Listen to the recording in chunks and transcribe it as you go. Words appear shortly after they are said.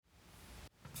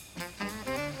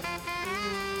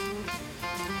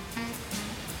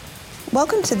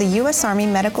Welcome to the U.S. Army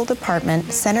Medical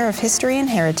Department Center of History and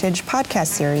Heritage podcast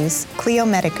series, Clio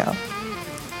Medico.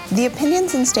 The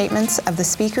opinions and statements of the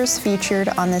speakers featured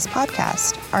on this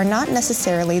podcast are not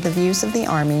necessarily the views of the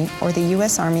Army or the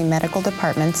U.S. Army Medical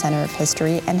Department Center of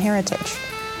History and Heritage.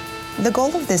 The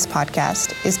goal of this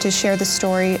podcast is to share the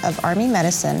story of Army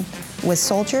medicine with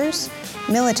soldiers,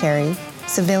 military,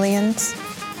 civilians,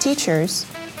 teachers,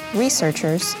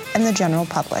 researchers, and the general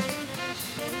public.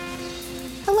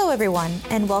 Hello, everyone,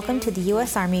 and welcome to the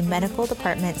U.S. Army Medical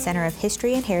Department Center of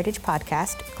History and Heritage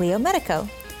podcast, Clio Medico.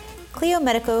 Clio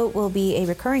Medico will be a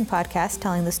recurring podcast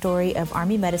telling the story of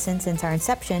Army medicine since our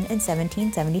inception in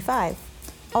 1775.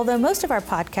 Although most of our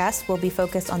podcasts will be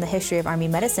focused on the history of Army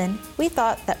medicine, we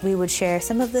thought that we would share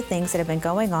some of the things that have been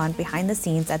going on behind the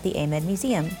scenes at the AMED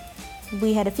Museum.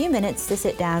 We had a few minutes to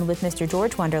sit down with Mr.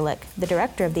 George Wunderlich, the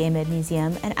director of the AMED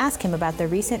Museum, and ask him about the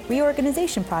recent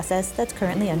reorganization process that's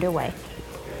currently underway.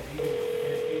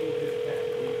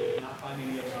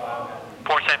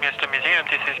 Fort Sam Houston Museum,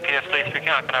 this is P.S. Lee speaking.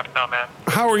 How can I help you, ma'am?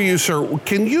 How are you, sir?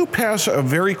 Can you pass a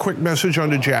very quick message on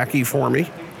to Jackie for me?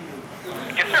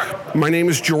 Yes, sir. My name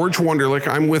is George Wunderlich.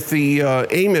 I'm with the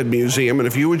AMED Museum, and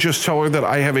if you would just tell her that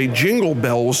I have a Jingle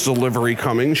Bells delivery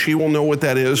coming, she will know what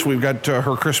that is. We've got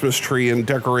her Christmas tree and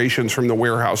decorations from the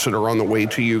warehouse that are on the way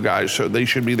to you guys, so they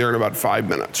should be there in about 5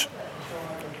 minutes.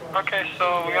 Okay,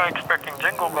 so we are expecting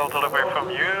Jingle Bell delivery from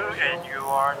you, and you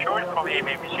are George from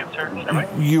AMED Museum, sir. Is that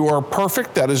right? You are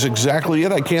perfect. That is exactly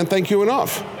it. I can't thank you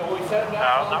enough.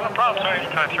 Not a problem, sir.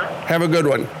 Anytime, sir. Have a good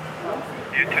one.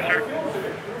 You too, sir.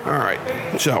 All right,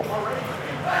 so.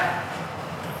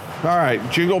 All right,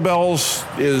 Jingle Bells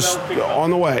is on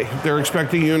the way. They're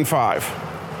expecting you in 5.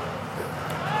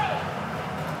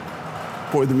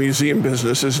 Boy, the museum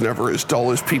business is never as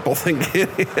dull as people think it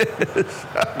is.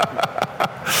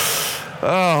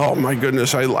 Oh, my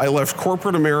goodness. I left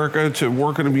corporate America to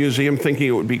work at a museum thinking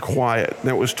it would be quiet.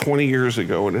 That was 20 years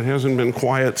ago, and it hasn't been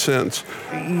quiet since.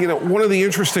 You know, one of the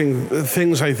interesting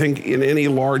things, I think, in any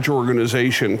large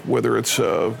organization, whether it's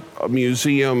a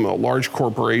museum, a large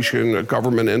corporation, a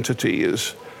government entity,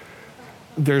 is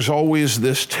there's always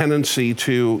this tendency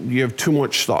to, you have too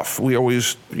much stuff. We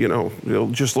always,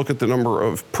 just look at the number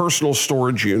of personal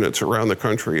storage units around the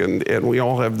country, and we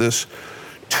all have this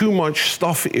too much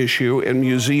stuff issue, and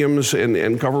museums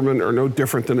and government are no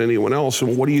different than anyone else.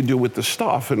 And what do you do with the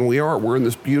stuff? And we're in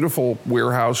this beautiful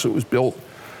warehouse that was built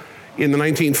in the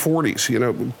 1940s. You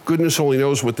know, goodness only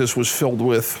knows what this was filled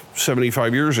with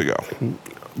 75 years ago.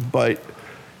 But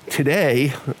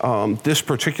today, this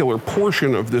particular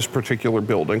portion of this particular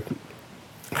building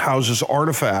houses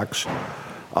artifacts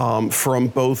from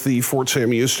both the Fort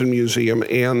Sam Houston Museum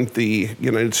and the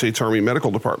United States Army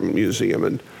Medical Department Museum.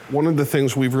 And one of the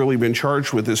things we've really been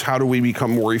charged with is how do we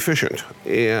become more efficient?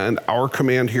 And our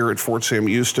command here at Fort Sam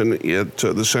Houston at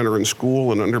the center and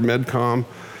school and under MedCom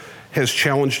has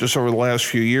challenged us over the last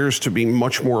few years to be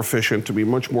much more efficient, to be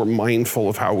much more mindful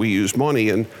of how we use money.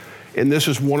 And this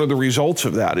is one of the results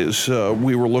of that is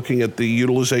we were looking at the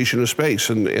utilization of space,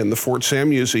 and the Fort Sam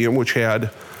Museum, which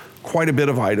had quite a bit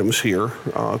of items here,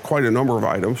 quite a number of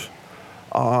items,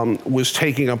 was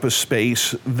taking up a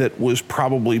space that was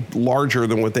probably larger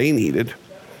than what they needed.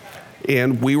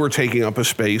 And we were taking up a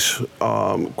space,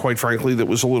 quite frankly, that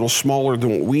was a little smaller than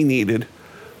what we needed.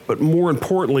 But more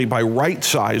importantly, by right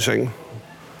sizing,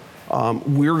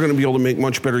 we're going to be able to make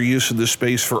much better use of this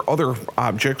space for other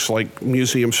objects like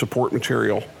museum support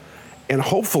material, and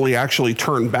hopefully actually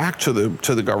turn back to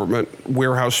the government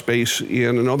warehouse space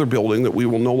in another building that we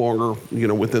will no longer,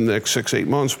 within the next 6-8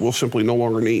 months, we'll simply no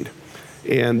longer need.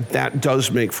 And that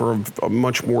does make for a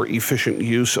much more efficient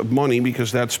use of money,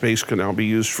 because that space can now be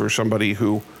used for somebody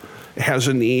who has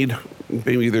a need.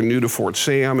 Maybe they're new to Fort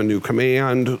Sam, a new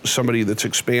command, somebody that's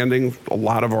expanding. A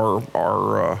lot of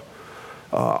our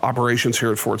operations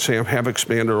here at Fort Sam have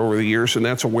expanded over the years, and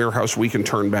that's a warehouse we can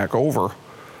turn back over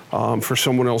for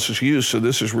someone else's use. So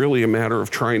this is really a matter of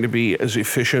trying to be as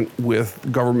efficient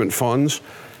with government funds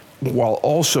while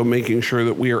also making sure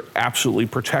that we are absolutely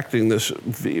protecting this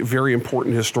very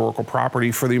important historical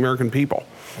property for the American people.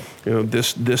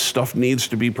 This stuff needs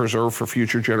to be preserved for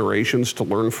future generations to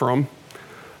learn from,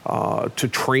 to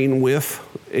train with,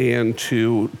 and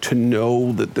to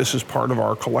know that this is part of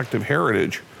our collective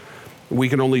heritage. We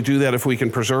can only do that if we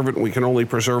can preserve it, and we can only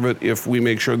preserve it if we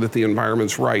make sure that the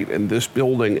environment's right. And this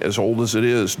building, as old as it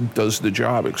is, does the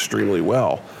job extremely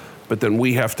well. But then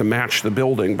we have to match the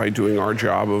building by doing our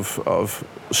job of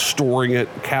storing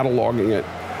it, cataloging it,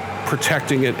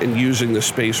 protecting it, and using the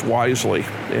space wisely.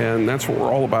 And that's what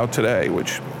we're all about today,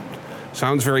 which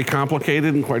Sounds very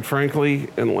complicated, and quite frankly,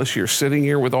 unless you're sitting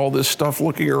here with all this stuff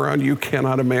looking around, you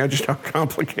cannot imagine how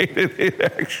complicated it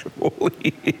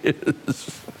actually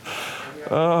is.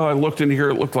 I looked in here,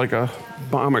 it looked like a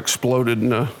bomb exploded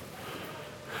in a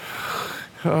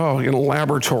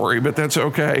laboratory, but that's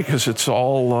okay, because it's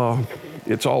all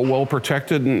well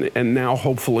protected, and now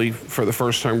hopefully for the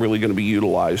first time really going to be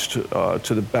utilized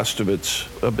to the best of its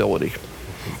ability.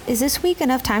 Is this week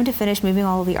enough time to finish moving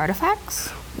all of the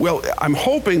artifacts? Well, I'm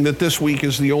hoping that this week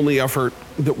is the only effort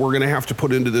that we're going to have to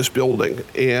put into this building.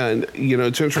 And,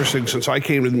 it's interesting, since I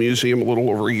came to the museum a little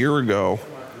over a year ago,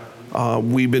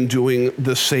 we've been doing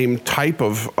the same type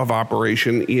of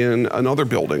operation in another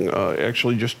building,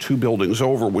 actually just 2 buildings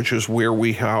over, which is where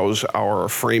we house our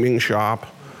framing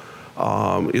shop.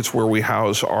 It's where we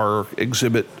house our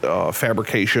exhibit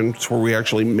fabrication. It's where we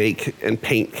actually make and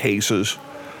paint cases.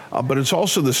 But it's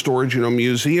also the storage,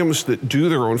 museums that do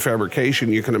their own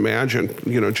fabrication, you can imagine,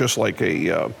 just like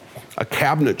a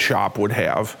cabinet shop would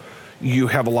have, you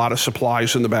have a lot of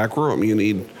supplies in the back room. You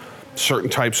need certain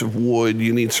types of wood,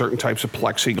 you need certain types of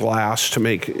plexiglass to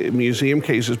make museum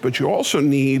cases, but you also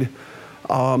need,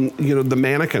 the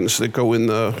mannequins that go in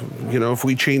if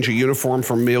we change a uniform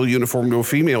from male uniform to a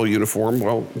female uniform,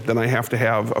 well, then I have to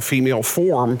have a female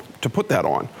form to put that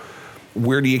on.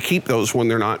 Where do you keep those when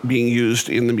they're not being used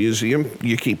in the museum?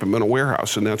 You keep them in a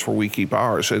warehouse, and that's where we keep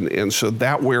ours. And so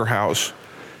that warehouse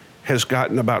has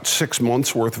gotten about 6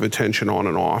 months worth of attention on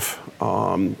and off,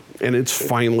 and it's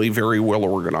finally very well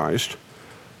organized.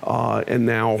 And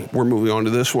now we're moving on to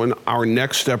this one. Our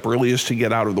next step really is to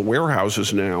get out of the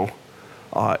warehouses now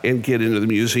and get into the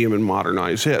museum and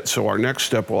modernize it. So our next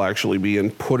step will actually be in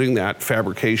putting that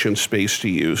fabrication space to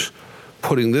use,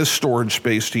 putting this storage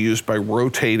space to use by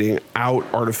rotating out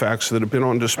artifacts that have been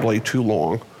on display too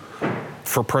long.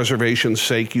 For preservation's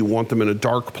sake, you want them in a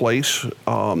dark place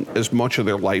as much of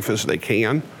their life as they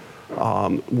can.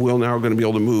 We're now going to be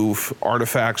able to move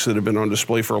artifacts that have been on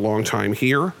display for a long time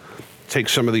here, take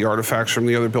some of the artifacts from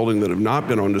the other building that have not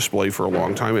been on display for a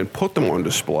long time and put them on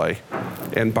display.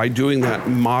 And by doing that,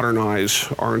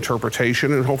 modernize our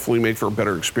interpretation and hopefully make for a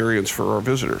better experience for our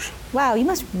visitors. Wow, you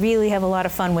must really have a lot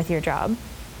of fun with your job.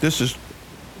 This is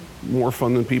more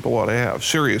fun than people ought to have.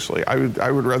 Seriously,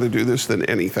 I would rather do this than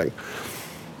anything.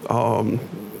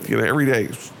 Every day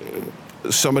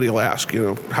somebody will ask,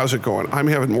 how's it going? I'm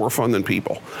having more fun than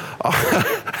people.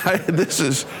 This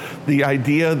is the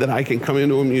idea that I can come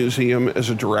into a museum as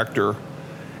a director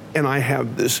and I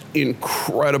have this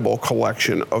incredible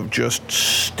collection of just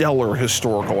stellar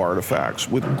historical artifacts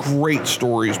with great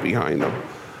stories behind them.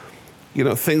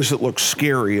 Things that look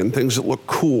scary and things that look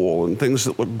cool and things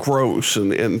that look gross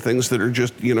and things that are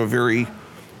just, very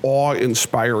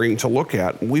awe-inspiring to look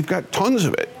at. And we've got tons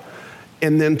of it.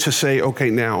 And then to say, okay,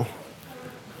 now,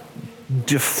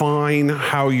 define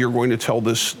how you're going to tell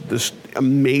this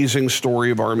amazing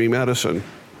story of Army medicine,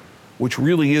 which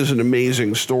really is an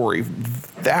amazing story,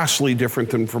 vastly different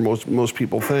than for most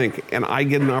people think. And I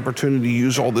get an opportunity to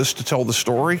use all this to tell the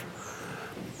story.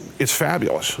 It's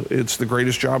fabulous. It's the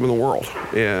greatest job in the world.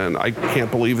 And I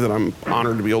can't believe that I'm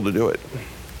honored to be able to do it.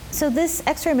 So this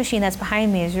X-ray machine that's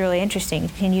behind me is really interesting.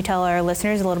 Can you tell our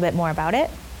listeners a little bit more about it?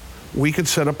 We could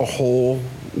set up a whole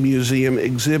museum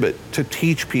exhibit to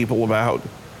teach people about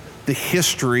the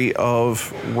history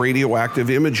of radioactive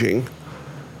imaging,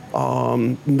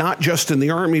 not just in the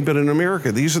Army, but in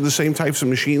America. These are the same types of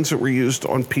machines that were used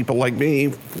on people like me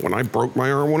when I broke my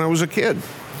arm when I was a kid.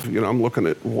 I'm looking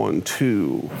at 1,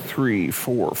 2, 3,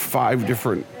 4, 5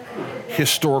 different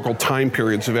historical time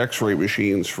periods of X-ray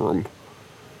machines from,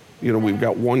 we've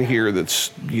got one here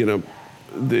that's,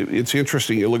 it's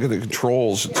interesting. You look at the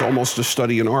controls, it's almost a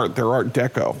study in art. They're Art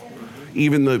Deco.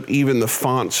 Even the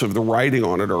fonts of the writing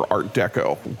on it are Art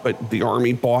Deco. But the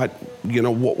Army bought,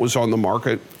 what was on the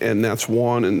market, and that's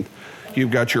one. And you've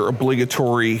got your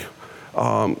obligatory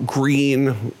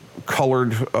green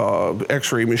colored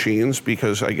X-ray machines,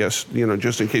 because I guess,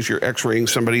 just in case you're X-raying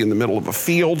somebody in the middle of a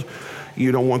field,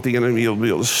 you don't want the enemy to be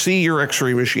able to see your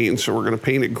X-ray machine, so we're going to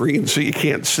paint it green so you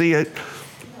can't see it.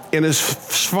 And as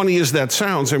funny as that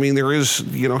sounds, there is,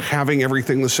 having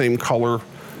everything the same color,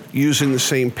 using the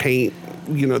same paint,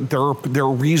 there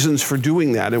are reasons for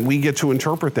doing that, and we get to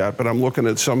interpret that. But I'm looking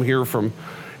at some here from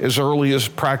as early as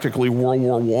practically World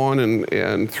War I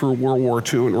and through World War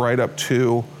II and right up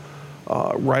to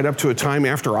a time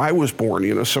after I was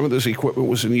born. Some of this equipment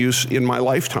was in use in my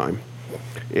lifetime.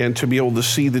 And to be able to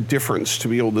see the difference, to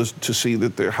be able to see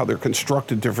that how they're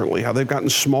constructed differently, how they've gotten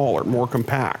smaller, more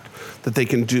compact, that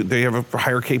they have a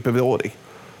higher capability.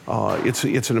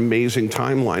 It's an amazing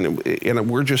timeline, and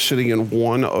we're just sitting in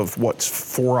one of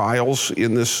 4 aisles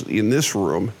in this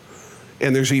room,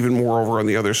 and there's even more over on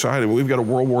the other side. And we've got a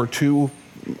World War II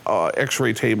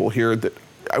X-ray table here that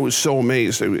I was so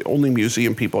amazed. Only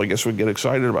museum people, I guess, would get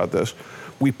excited about this.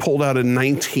 We pulled out a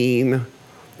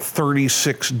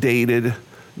 1936 dated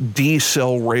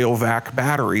D-cell Rayovac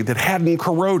battery that hadn't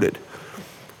corroded.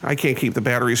 I can't keep the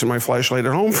batteries in my flashlight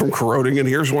at home from corroding, and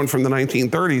here's one from the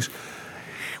 1930s.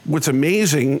 What's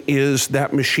amazing is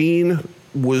that machine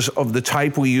was of the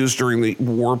type we used during the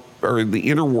war, or the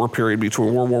interwar period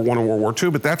between World War I and World War II,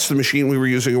 but that's the machine we were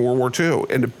using in World War II.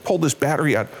 And to pull this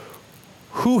battery out,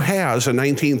 who has a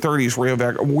 1930s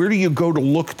Rayovac? Where do you go to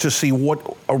look to see what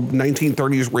a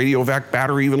 1930s Rayovac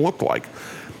battery even looked like?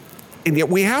 And yet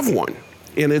we have one.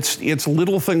 And it's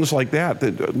little things like that,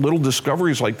 little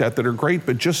discoveries like that are great,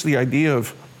 but just the idea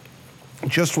of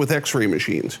just with X-ray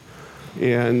machines.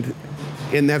 And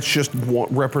that's just what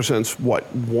represents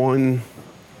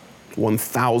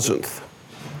 1/1000th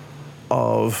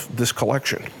of this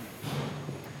collection.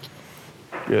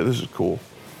 Yeah, this is cool.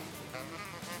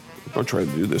 I'll try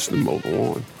to do this and mow the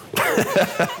lawn.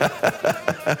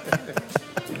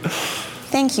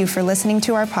 Thank you for listening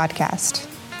to our podcast.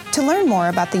 To learn more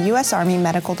about the U.S. Army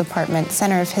Medical Department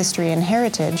Center of History and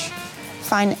Heritage,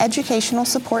 find educational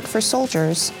support for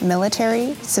soldiers,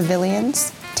 military,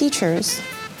 civilians, teachers,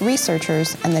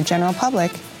 researchers, and the general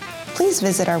public, please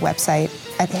visit our website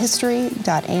at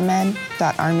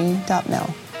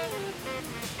history.amed.army.mil.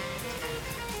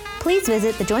 Please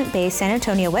visit the Joint Base San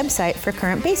Antonio website for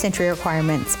current base entry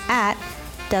requirements at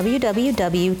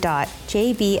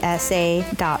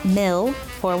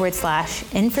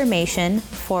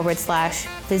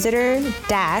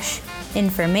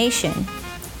www.jbsa.mil/information/visitor-information.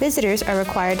 Visitors are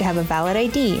required to have a valid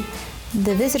ID.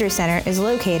 The Visitor Center is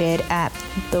located at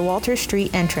the Walter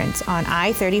Street entrance on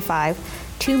I-35,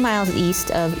 2 miles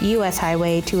east of U.S.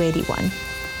 Highway 281.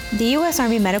 The U.S.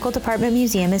 Army Medical Department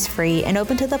Museum is free and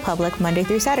open to the public Monday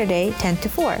through Saturday, 10 to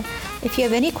 4. If you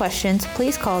have any questions,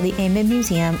 please call the AMED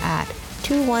Museum at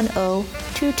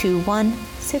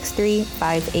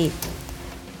 210-221-6358.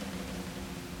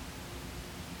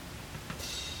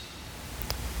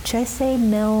 Should I say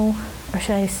mill, or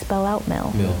should I spell out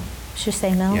mill? Mill. Should I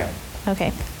say mill? Yeah.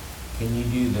 Okay. Can you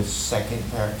do the second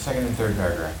and third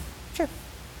paragraph? Sure.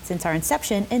 Since our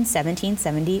inception in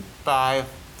 1775.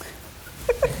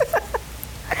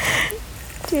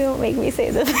 Don't make me say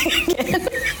this again.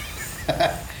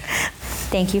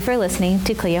 Thank you for listening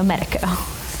to Clio Medico.